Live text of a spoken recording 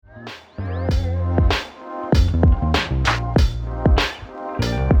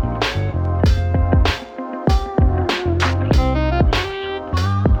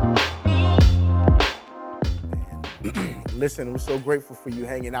Listen, we're so grateful for you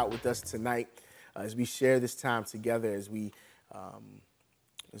hanging out with us tonight as we share this time together, as we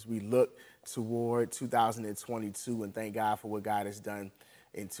look toward 2022 and thank God for what God has done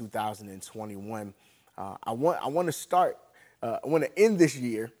in 2021. I want to end this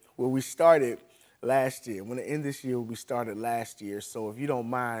year where we started last year. I want to end this year where we started last year. So if you don't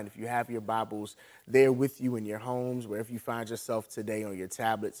mind, if you have your Bibles there with you in your homes, wherever you find yourself today, on your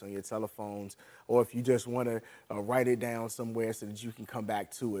tablets, on your telephones, or if you just want to write it down somewhere so that you can come back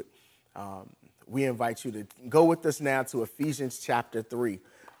to it, we invite you to go with us now to Ephesians chapter 3,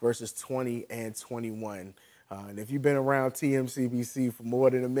 verses 20 and 21. And if you've been around TMCBC for more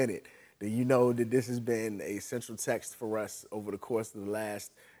than a minute, then you know that this has been a central text for us over the course of the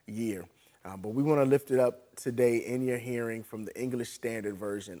last year. But we want to lift it up today in your hearing from the English Standard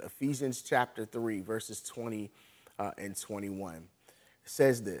Version, Ephesians chapter 3, verses 20 and 21. It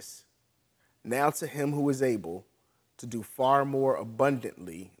says this: "Now to him who is able to do far more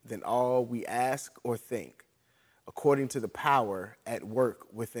abundantly than all we ask or think, according to the power at work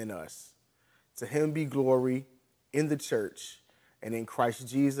within us. To him be glory in the church and in Christ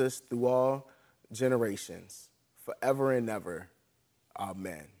Jesus through all generations, forever and ever.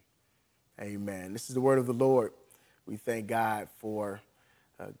 Amen." Amen. This is the word of the Lord. We thank God for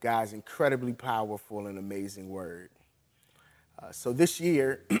God's incredibly powerful and amazing word. So this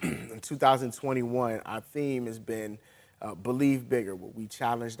year, in 2021, our theme has been Believe Bigger. We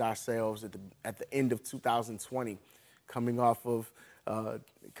challenged ourselves at the end of 2020, coming off of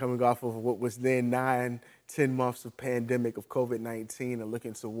what was then 9-10 months of pandemic of COVID-19 and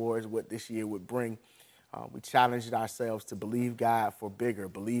looking towards what this year would bring. We challenged ourselves to believe God for bigger,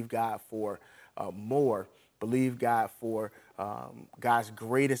 believe God for more, believe God for God's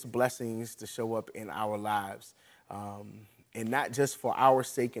greatest blessings to show up in our lives. And not just for our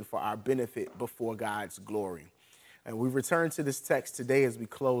sake and for our benefit, but for God's glory. And we return to this text today as we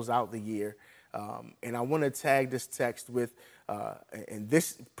close out the year. And I want to tag this text with, and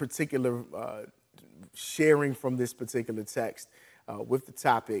this particular sharing from this particular text with the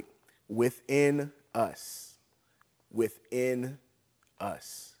topic, within us. Within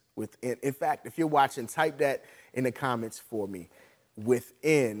us. Within. In fact, if you're watching, type that in the comments for me.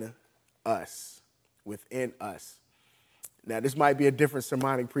 Within us. Within us. Now, this might be a different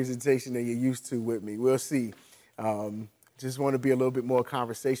sermonic presentation than you're used to with me. We'll see. Just want to be a little bit more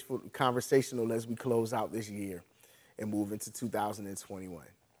conversational as we close out this year and move into 2021.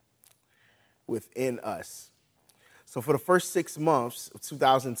 Within us. So for the first 6 months of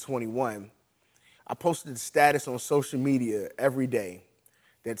 2021, I posted a status on social media every day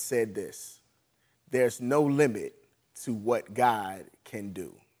that said this: there's no limit to what God can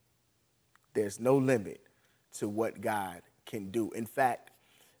do. There's no limit to what God can do. In fact,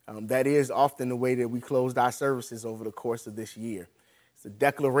 that is often the way that we closed our services over the course of this year. It's a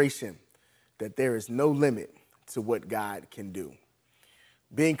declaration that there is no limit to what God can do.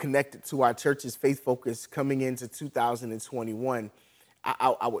 Being connected to our church's faith focus coming into 2021,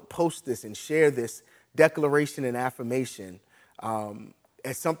 I would post this and share this declaration and affirmation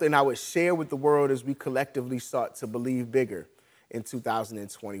as something I would share with the world as we collectively sought to believe bigger in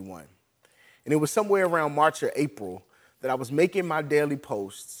 2021. And it was somewhere around March or April that I was making my daily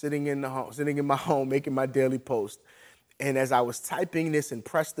post, sitting in my home, making my daily post. And as I was typing this and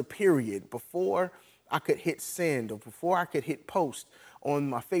pressed the period, before I could hit send or before I could hit post on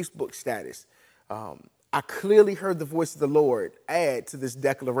my Facebook status, I clearly heard the voice of the Lord add to this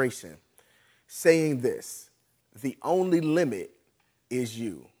declaration, saying this: the only limit is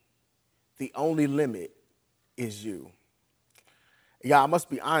you. The only limit is you. Yeah, I must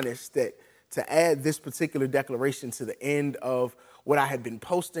be honest that to add this particular declaration to the end of what I had been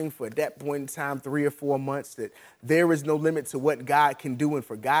posting for at that point in time, 3 or 4 months, that there is no limit to what God can do, and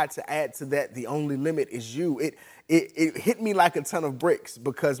for God to add to that, the only limit is you. It hit me like a ton of bricks,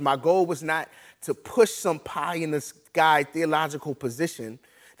 because my goal was not to push some pie in the sky theological position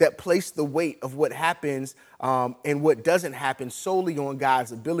that placed the weight of what happens and what doesn't happen solely on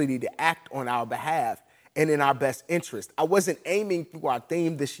God's ability to act on our behalf and in our best interest. I wasn't aiming through our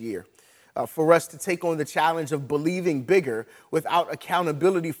theme this year for us to take on the challenge of believing bigger without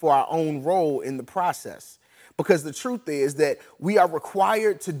accountability for our own role in the process. Because the truth is that we are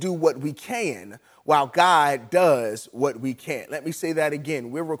required to do what we can while God does what we can't. Let me say that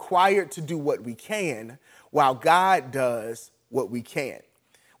again. We're required to do what we can while God does what we can't.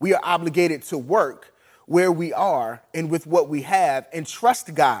 We are obligated to work where we are and with what we have, and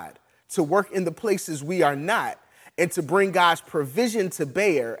trust God to work in the places we are not, and to bring God's provision to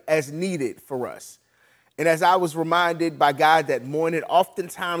bear as needed for us. And as I was reminded by God that morning,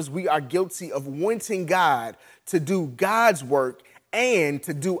 oftentimes we are guilty of wanting God to do God's work and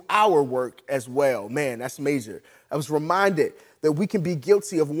to do our work as well. Man, that's major. I was reminded that we can be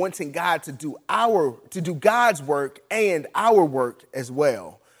guilty of wanting God to do God's work and our work as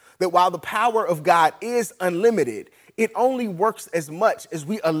well. That while the power of God is unlimited, it only works as much as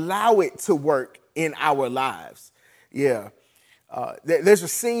we allow it to work in our lives. Yeah. There's a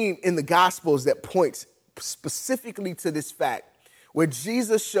scene in the Gospels that points specifically to this fact, where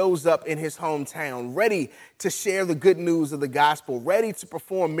Jesus shows up in his hometown, ready to share the good news of the gospel, ready to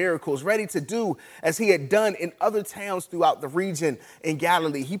perform miracles, ready to do as he had done in other towns throughout the region in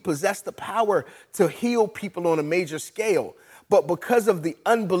Galilee. He possessed the power to heal people on a major scale. But because of the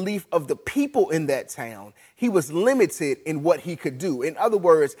unbelief of the people in that town, he was limited in what he could do. In other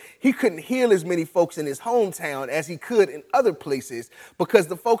words, he couldn't heal as many folks in his hometown as he could in other places because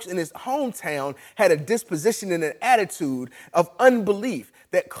the folks in his hometown had a disposition and an attitude of unbelief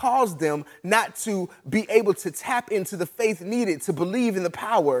that caused them not to be able to tap into the faith needed to believe in the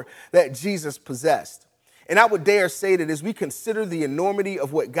power that Jesus possessed. And I would dare say that as we consider the enormity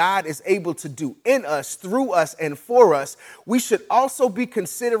of what God is able to do in us, through us, and for us, we should also be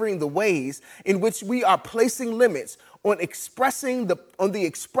considering the ways in which we are placing limits on the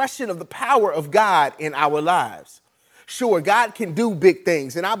expression of the power of God in our lives. Sure, God can do big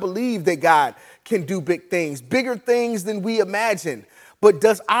things, and I believe that God can do big things, bigger things than we imagine. But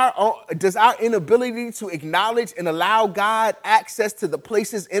does our inability to acknowledge and allow God access to the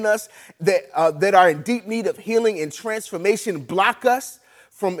places in us that are in deep need of healing and transformation block us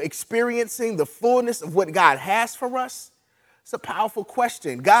from experiencing the fullness of what God has for us? It's a powerful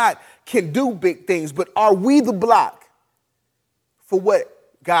question. God can do big things, but are we the block for what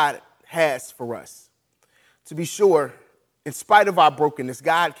God has for us? To be sure, in spite of our brokenness,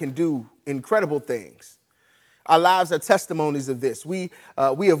 God can do incredible things. Our lives are testimonies of this. We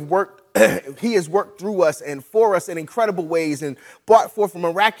have worked, he has worked through us and for us in incredible ways and brought forth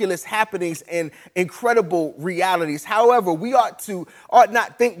miraculous happenings and incredible realities. However, we ought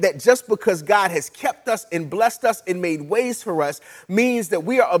not think that just because God has kept us and blessed us and made ways for us means that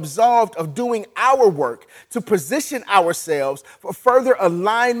we are absolved of doing our work to position ourselves for further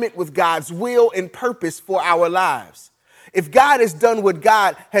alignment with God's will and purpose for our lives. If God has done what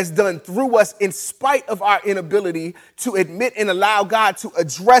God has done through us in spite of our inability to admit and allow God to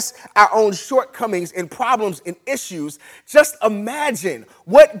address our own shortcomings and problems and issues, just imagine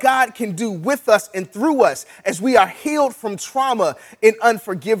what God can do with us and through us as we are healed from trauma and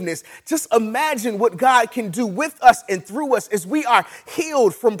unforgiveness. Just imagine what God can do with us and through us as we are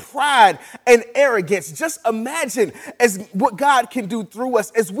healed from pride and arrogance. Just imagine as what God can do through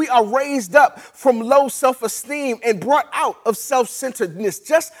us as we are raised up from low self-esteem and brought out of self-centeredness.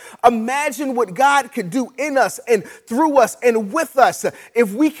 Just imagine what God could do in us and through us and with us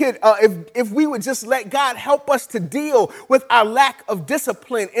if we would just let God help us to deal with our lack of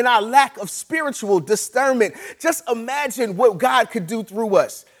discipline and our lack of spiritual discernment. Just imagine what God could do through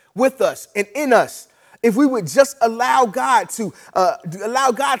us, with us, and in us. If we would just allow God to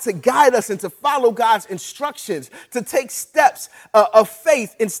guide us and to follow God's instructions, to take steps of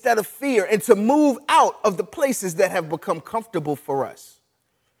faith instead of fear, and to move out of the places that have become comfortable for us.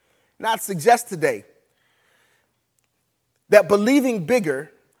 And I'd suggest today that believing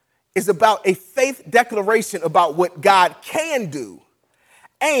bigger is about a faith declaration about what God can do,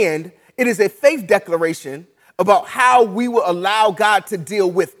 and it is a faith declaration about how we will allow God to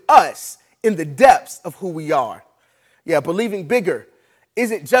deal with us in the depths of who we are. Yeah, believing bigger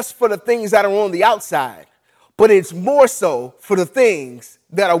isn't just for the things that are on the outside, but it's more so for the things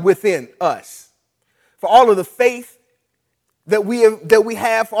that are within us. For all of the faith that we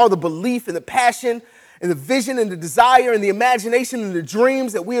have, for all the belief and the passion and the vision and the desire and the imagination and the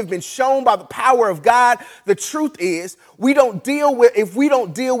dreams that we have been shown by the power of God, the truth is if we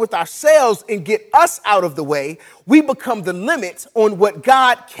don't deal with ourselves and get us out of the way, we become the limit on what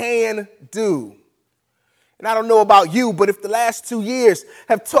God can do. And I don't know about you, but if the last 2 years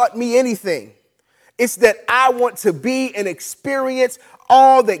have taught me anything, it's that I want to be and experience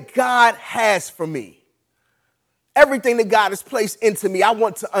all that God has for me. Everything that God has placed into me, I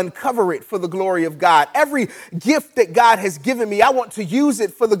want to uncover it for the glory of God. Every gift that God has given me, I want to use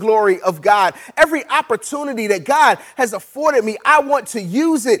it for the glory of God. Every opportunity that God has afforded me, I want to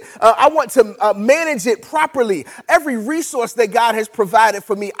use it. I want to manage it properly. Every resource that God has provided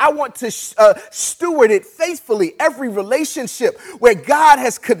for me, I want to steward it faithfully. Every relationship where God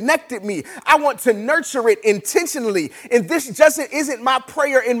has connected me, I want to nurture it intentionally. And this isn't my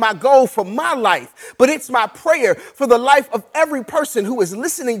prayer and my goal for my life, but it's my prayer for the life of every person who is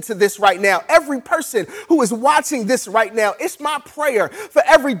listening to this right now, every person who is watching this right now. It's my prayer for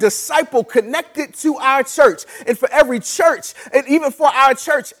every disciple connected to our church and for every church and even for our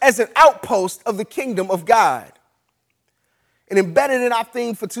church as an outpost of the kingdom of God. And embedded in our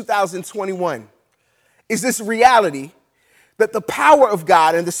theme for 2021 is this reality that the power of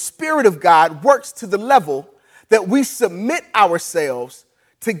God and the Spirit of God works to the level that we submit ourselves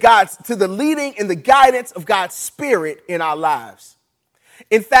to the leading and the guidance of God's Spirit in our lives.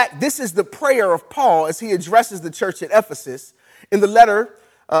 In fact, this is the prayer of Paul as he addresses the church at Ephesus. In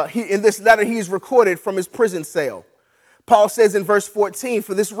this letter, he is recorded from his prison cell. Paul says in verse 14,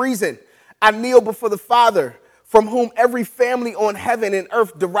 "For this reason, I kneel before the Father, from whom every family on heaven and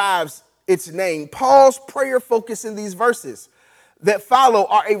earth derives its name." Paul's prayer focus in these verses that follow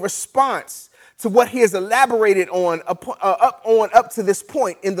are a response to what he has elaborated on up to this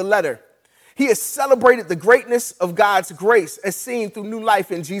point in the letter. He has celebrated the greatness of God's grace as seen through new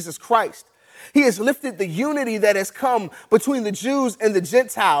life in Jesus Christ. He has lifted the unity that has come between the Jews and the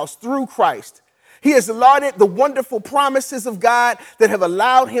Gentiles through Christ. He has lauded the wonderful promises of God that have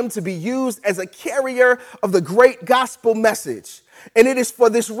allowed him to be used as a carrier of the great gospel message. And it is for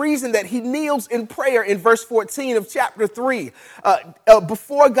this reason that he kneels in prayer in verse 14 of chapter 3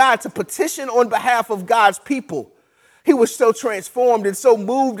 before God to petition on behalf of God's people. He was so transformed and so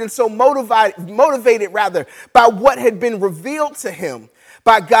moved and so motivated by what had been revealed to him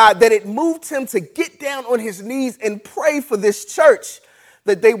by God that it moved him to get down on his knees and pray for this church,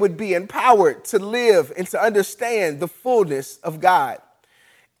 that they would be empowered to live and to understand the fullness of God.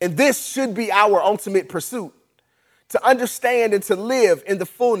 And this should be our ultimate pursuit, to understand and to live in the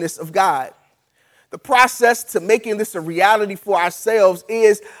fullness of God. The process to making this a reality for ourselves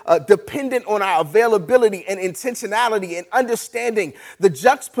is dependent on our availability and intentionality and understanding the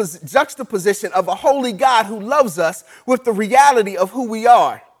juxtaposition of a holy God who loves us with the reality of who we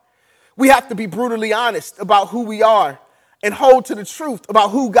are. We have to be brutally honest about who we are and hold to the truth about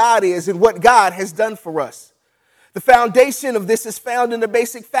who God is and what God has done for us. The foundation of this is found in the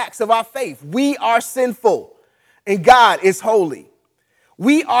basic facts of our faith. We are sinful and God is holy.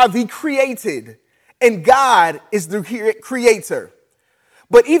 We are the created and God is the creator.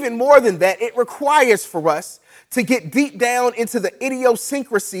 But even more than that, it requires for us to get deep down into the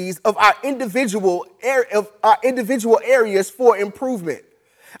idiosyncrasies of our individual areas for improvement.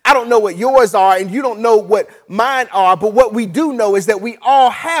 I don't know what yours are, and you don't know what mine are, but what we do know is that we all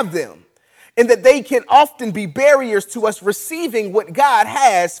have them, and that they can often be barriers to us receiving what God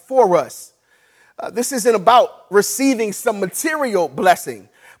has for us. This isn't about receiving some material blessing,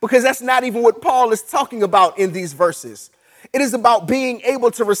 because that's not even what Paul is talking about in these verses. It is about being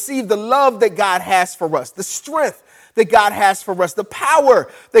able to receive the love that God has for us, the strength that God has for us, the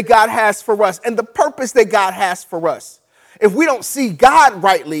power that God has for us, and the purpose that God has for us. If we don't see God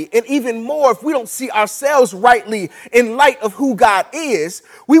rightly, and even more, if we don't see ourselves rightly in light of who God is,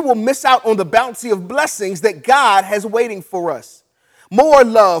 we will miss out on the bounty of blessings that God has waiting for us. More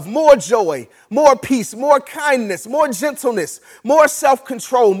love, more joy, more peace, more kindness, more gentleness, more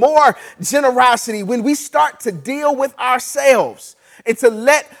self-control, more generosity. When we start to deal with ourselves and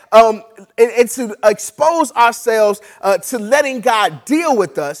to expose ourselves to letting God deal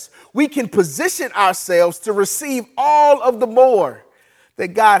with us, we can position ourselves to receive all of the more that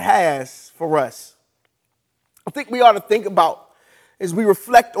God has for us. I think we ought to think about, as we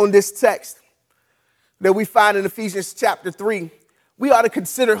reflect on this text that we find in Ephesians chapter 3, we ought to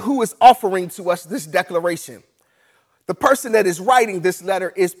consider who is offering to us this declaration. The person that is writing this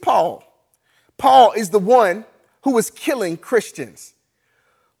letter is Paul. Paul is the one who was killing Christians.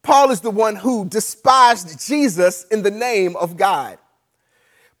 Paul is the one who despised Jesus in the name of God.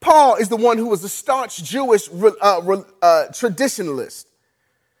 Paul is the one who was a staunch Jewish traditionalist.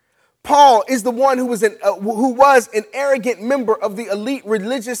 Paul is the one who was an arrogant member of the elite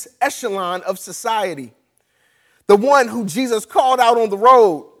religious echelon of society. The one who Jesus called out on the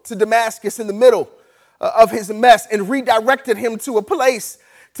road to Damascus in the middle of his mess and redirected him to a place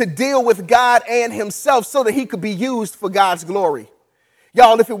to deal with God and himself so that he could be used for God's glory.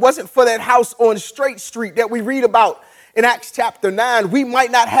 Y'all, if it wasn't for that house on Straight Street that we read about in Acts chapter 9, we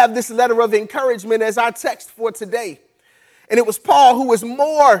might not have this letter of encouragement as our text for today. And it was Paul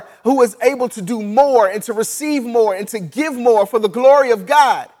who was able to do more and to receive more and to give more for the glory of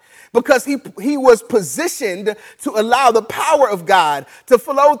God, because he was positioned to allow the power of God to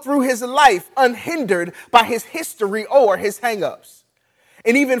flow through his life unhindered by his history or his hangups.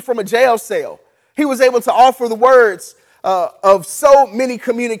 And even from a jail cell, he was able to offer the words of so many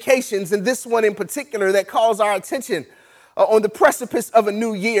communications, and this one in particular that calls our attention on the precipice of a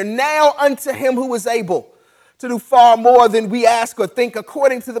new year. Now unto him who is able to do far more than we ask or think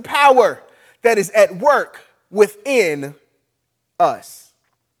according to the power that is at work within us.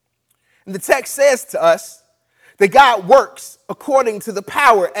 And the text says to us that God works according to the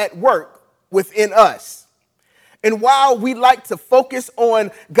power at work within us. And while we like to focus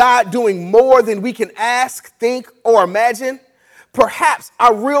on God doing more than we can ask, think, or imagine, perhaps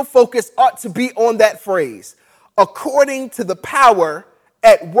our real focus ought to be on that phrase, according to the power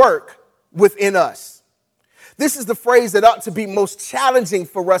at work within us. This is the phrase that ought to be most challenging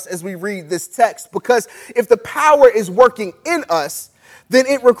for us as we read this text, because if the power is working in us, then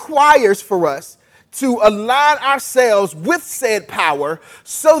it requires for us to align ourselves with said power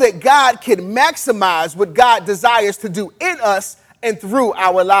so that God can maximize what God desires to do in us and through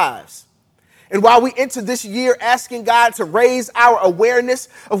our lives. And while we enter this year asking God to raise our awareness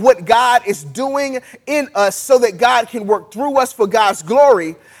of what God is doing in us so that God can work through us for God's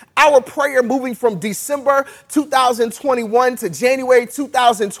glory, our prayer moving from December 2021 to January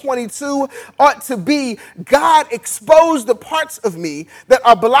 2022 ought to be, God, expose the parts of me that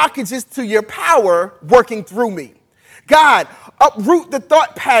are blockages to your power working through me. God, uproot the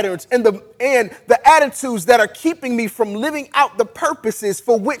thought patterns and the attitudes that are keeping me from living out the purposes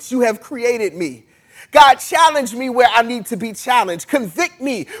for which you have created me. God, challenge me where I need to be challenged. Convict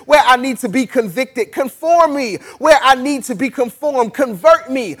me where I need to be convicted. Conform me where I need to be conformed.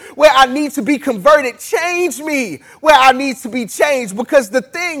 Convert me where I need to be converted. Change me where I need to be changed. Because the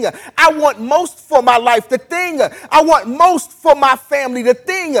thing I want most for my life, the thing I want most for my family, the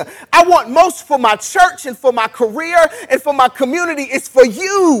thing I want most for my church and for my career and for my community is for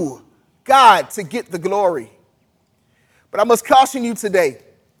you, God, to get the glory. But I must caution you today.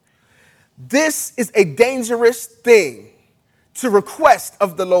 This is a dangerous thing to request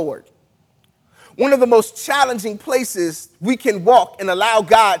of the Lord. One of the most challenging places we can walk and allow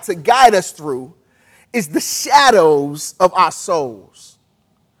God to guide us through is the shadows of our souls.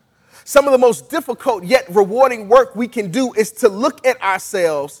 Some of the most difficult yet rewarding work we can do is to look at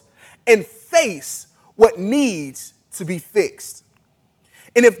ourselves and face what needs to be fixed.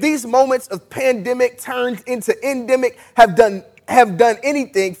 And if these moments of pandemic turned into endemic have done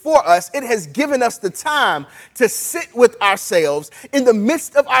anything for us, it has given us the time to sit with ourselves in the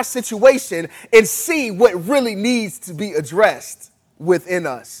midst of our situation and see what really needs to be addressed within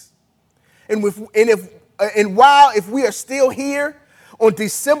us. And if we are still here on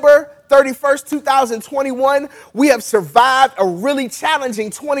December 31st, 2021, we have survived a really challenging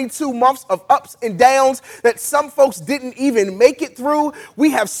 22 months of ups and downs that some folks didn't even make it through.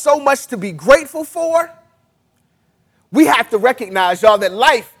 We have so much to be grateful for. We have to recognize, y'all, that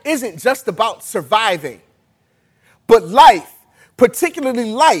life isn't just about surviving, but life,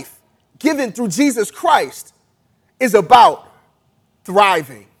 particularly life given through Jesus Christ, is about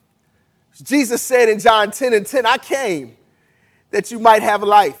thriving. Jesus said in John 10:10, I came that you might have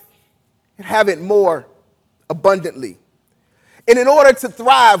life and have it more abundantly. And in order to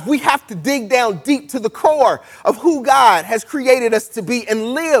thrive, we have to dig down deep to the core of who God has created us to be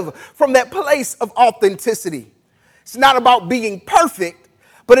and live from that place of authenticity. It's not about being perfect,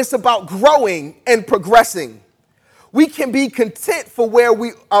 but it's about growing and progressing. We can be content with where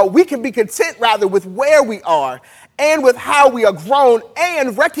we are and with how we are grown,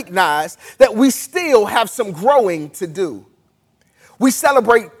 and recognize that we still have some growing to do. We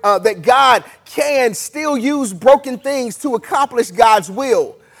celebrate that God can still use broken things to accomplish God's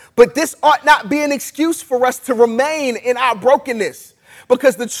will. But this ought not be an excuse for us to remain in our brokenness.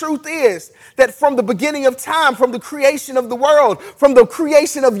 Because the truth is that from the beginning of time, from the creation of the world, from the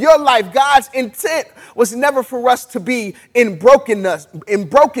creation of your life, God's intent was never for us to be in brokenness,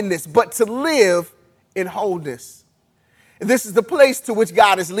 but to live in wholeness. And this is the place to which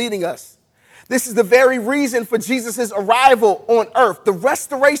God is leading us. This is the very reason for Jesus' arrival on earth, the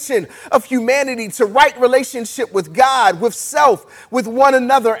restoration of humanity to right relationship with God, with self, with one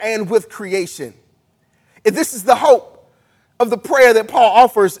another, and with creation. And this is the hope of the prayer that Paul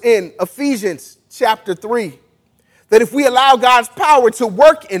offers in Ephesians chapter 3, that if we allow God's power to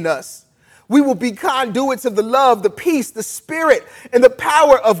work in us, we will be conduits of the love, the peace, the spirit, and the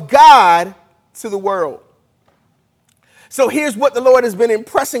power of God to the world. So here's what the Lord has been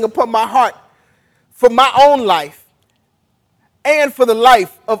impressing upon my heart for my own life and for the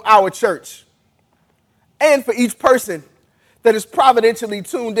life of our church and for each person that is providentially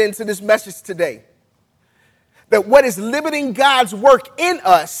tuned into this message today. That what is limiting God's work in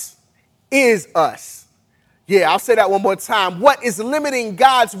us is us. Yeah, I'll say that one more time. What is limiting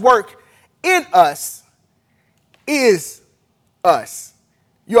God's work in us is us.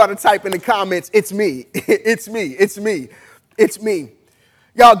 You ought to type in the comments, it's me, it's me, it's me, it's me.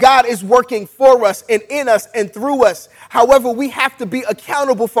 Y'all, God is working for us and in us and through us. However, we have to be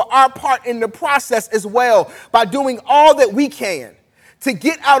accountable for our part in the process as well by doing all that we can to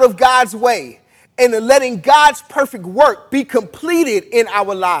get out of God's way and letting God's perfect work be completed in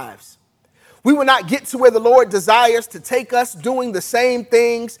our lives. We will not get to where the Lord desires to take us doing the same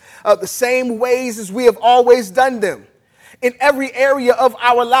things, the same ways as we have always done them. In every area of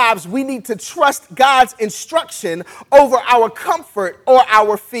our lives, we need to trust God's instruction over our comfort or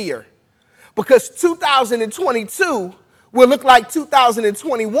our fear. Because 2022 will look like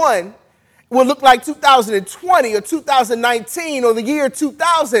 2021, will look like 2020 or 2019 or the year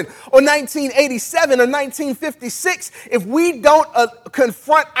 2000 or 1987 or 1956 if we don't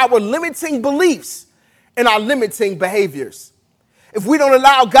confront our limiting beliefs and our limiting behaviors. If we don't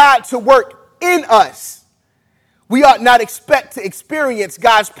allow God to work in us, we ought not expect to experience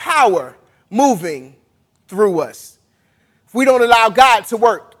God's power moving through us. If we don't allow God to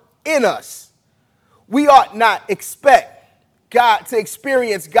work in us, we ought not expect God to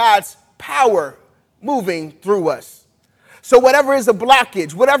experience God's power moving through us. So whatever is a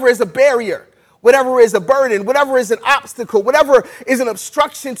blockage, whatever is a barrier, whatever is a burden, whatever is an obstacle, whatever is an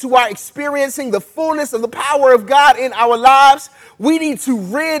obstruction to our experiencing the fullness of the power of God in our lives, we need to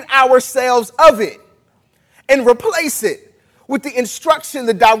rid ourselves of it and replace it with the instruction,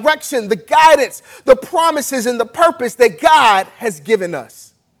 the direction, the guidance, the promises, and the purpose that God has given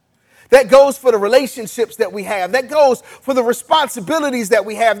us. That goes for the relationships that we have. That goes for the responsibilities that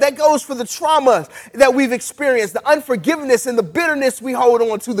we have. That goes for the trauma that we've experienced, the unforgiveness and the bitterness we hold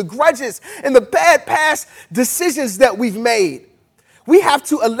on to, the grudges and the bad past decisions that we've made. We have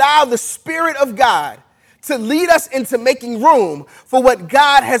to allow the Spirit of God to lead us into making room for what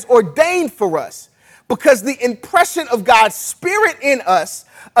God has ordained for us. Because the impression of God's Spirit in us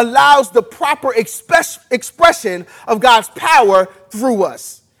allows the proper expression of God's power through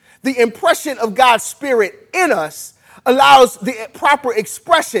us. The impression of God's Spirit in us allows the proper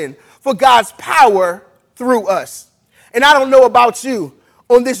expression for God's power through us. And I don't know about you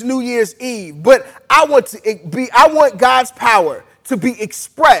on this New Year's Eve, but I want God's power to be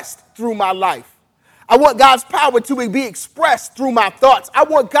expressed through my life. I want God's power to be expressed through my thoughts. I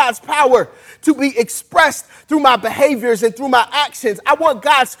want God's power to be expressed through my behaviors and through my actions. I want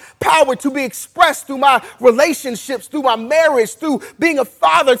God's power to be expressed through my relationships, through my marriage, through being a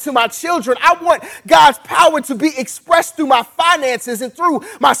father to my children. I want God's power to be expressed through my finances and through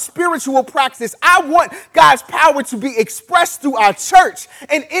my spiritual practice. I want God's power to be expressed through our church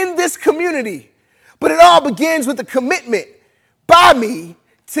and in this community. But it all begins with a commitment by me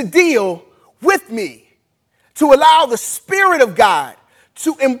to deal with me, to allow the Spirit of God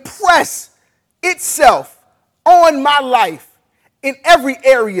to impress itself on my life in every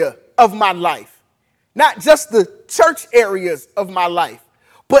area of my life. Not just the church areas of my life,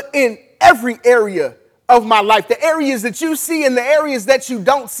 but in every area of my life. The areas that you see and the areas that you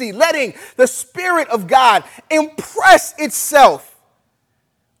don't see. Letting the Spirit of God impress itself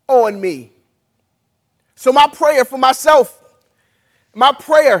on me. So my prayer for myself, my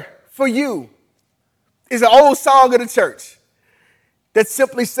prayer for you is an old song of the church that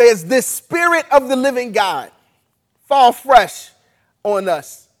simply says, "This Spirit of the living God fall fresh on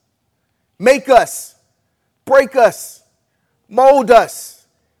us. Make us, break us, mold us,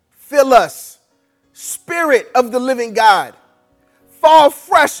 fill us. Spirit of the living God, fall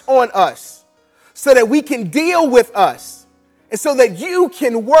fresh on us so that we can deal with us and so that you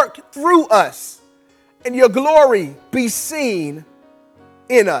can work through us and your glory be seen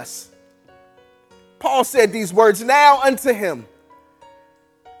in us." Paul said these words, "Now unto him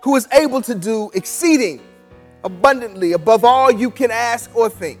who is able to do exceeding abundantly above all you can ask or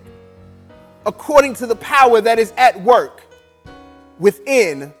think, according to the power that is at work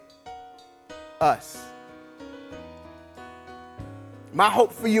within us." My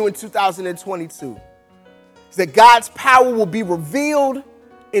hope for you in 2022 is that God's power will be revealed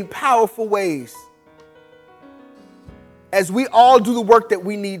in powerful ways as we all do the work that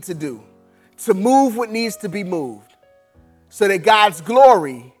we need to do, to move what needs to be moved, so that God's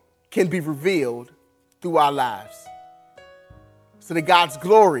glory can be revealed through our lives. So that God's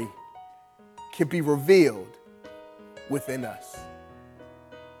glory can be revealed within us.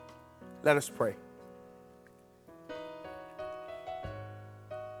 Let us pray.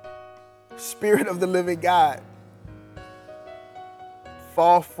 Spirit of the living God,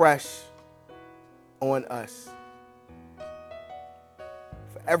 fall fresh on us.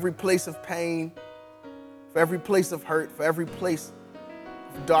 For every place of pain, for every place of hurt, for every place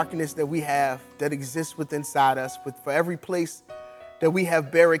of darkness that we have that exists within inside us, for every place that we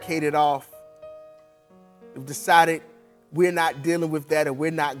have barricaded off, we've decided we're not dealing with that or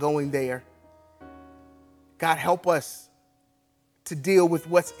we're not going there. God, help us to deal with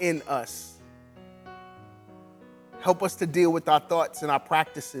what's in us. Help us to deal with our thoughts and our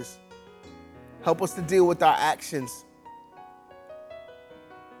practices. Help us to deal with our actions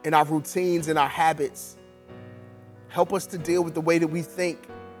and our routines and our habits. Help us to deal with the way that we think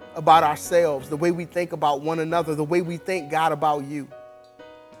about ourselves, the way we think about one another, the way we think, God, about you.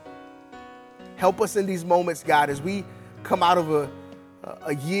 Help us in these moments, God, as we come out of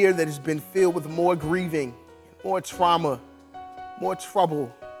a year that has been filled with more grieving, more trauma, more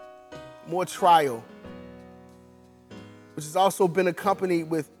trouble, more trial, which has also been accompanied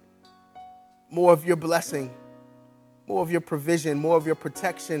with more of your blessing, more of your provision, more of your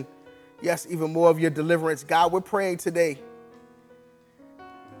protection, yes, even more of your deliverance. God, we're praying today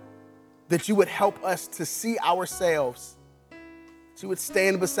that you would help us to see ourselves, that you would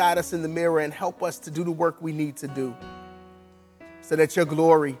stand beside us in the mirror and help us to do the work we need to do so that your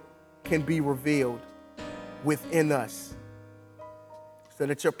glory can be revealed within us, so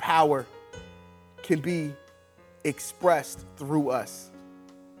that your power can be expressed through us,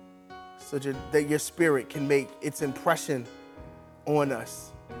 so that your spirit can make its impression on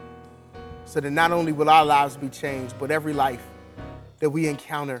us, so that not only will our lives be changed, but every life that we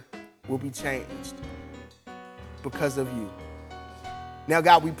encounter will be changed because of you. Now,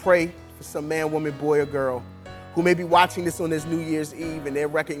 God, we pray for some man, woman, boy, or girl who may be watching this on this New Year's Eve and they're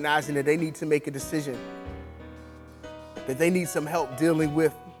recognizing that they need to make a decision, that they need some help dealing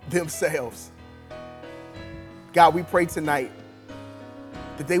with themselves. God, we pray tonight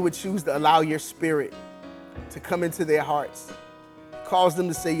that they would choose to allow your spirit to come into their hearts, cause them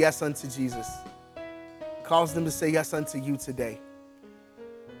to say yes unto Jesus, cause them to say yes unto you today,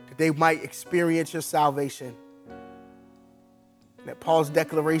 that they might experience your salvation, that Paul's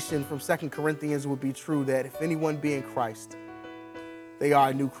declaration from 2 Corinthians would be true, that if anyone be in Christ, they are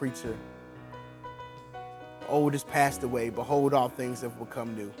a new creature. Old is passed away, behold, all things have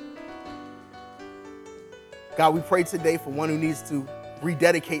become new. God, we pray today for one who needs to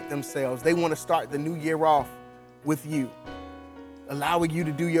rededicate themselves. They want to start the new year off with you, allowing you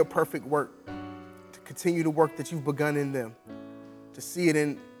to do your perfect work, to continue the work that you've begun in them, to see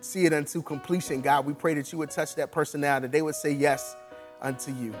it unto completion. God, we pray that you would touch that person now, that they would say yes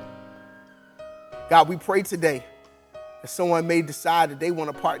unto you. God, we pray today that someone may decide that they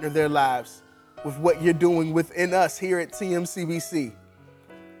want to partner their lives with what you're doing within us here at TMCBC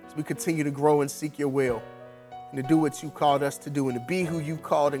as we continue to grow and seek your will and to do what you called us to do and to be who you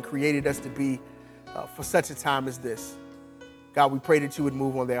called and created us to be for such a time as this. God, we pray that you would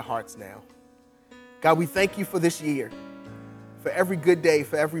move on their hearts now. God, we thank you for this year, for every good day,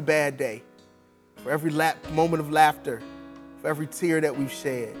 for every bad day, for every moment of laughter, for every tear that we've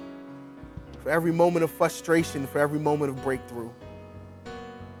shed, for every moment of frustration, for every moment of breakthrough.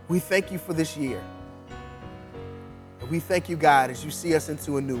 We thank you for this year. And we thank you, God, as you see us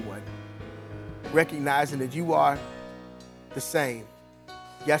into a new one, recognizing that you are the same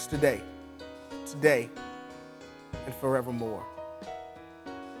yesterday, today, and forevermore.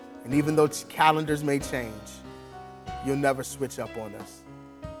 And even though calendars may change, you'll never switch up on us.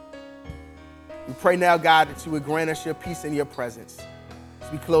 We pray now, God, that you would grant us your peace and your presence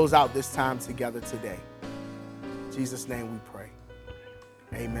as we close out this time together today. In Jesus' name we pray.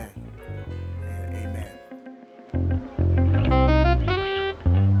 Amen.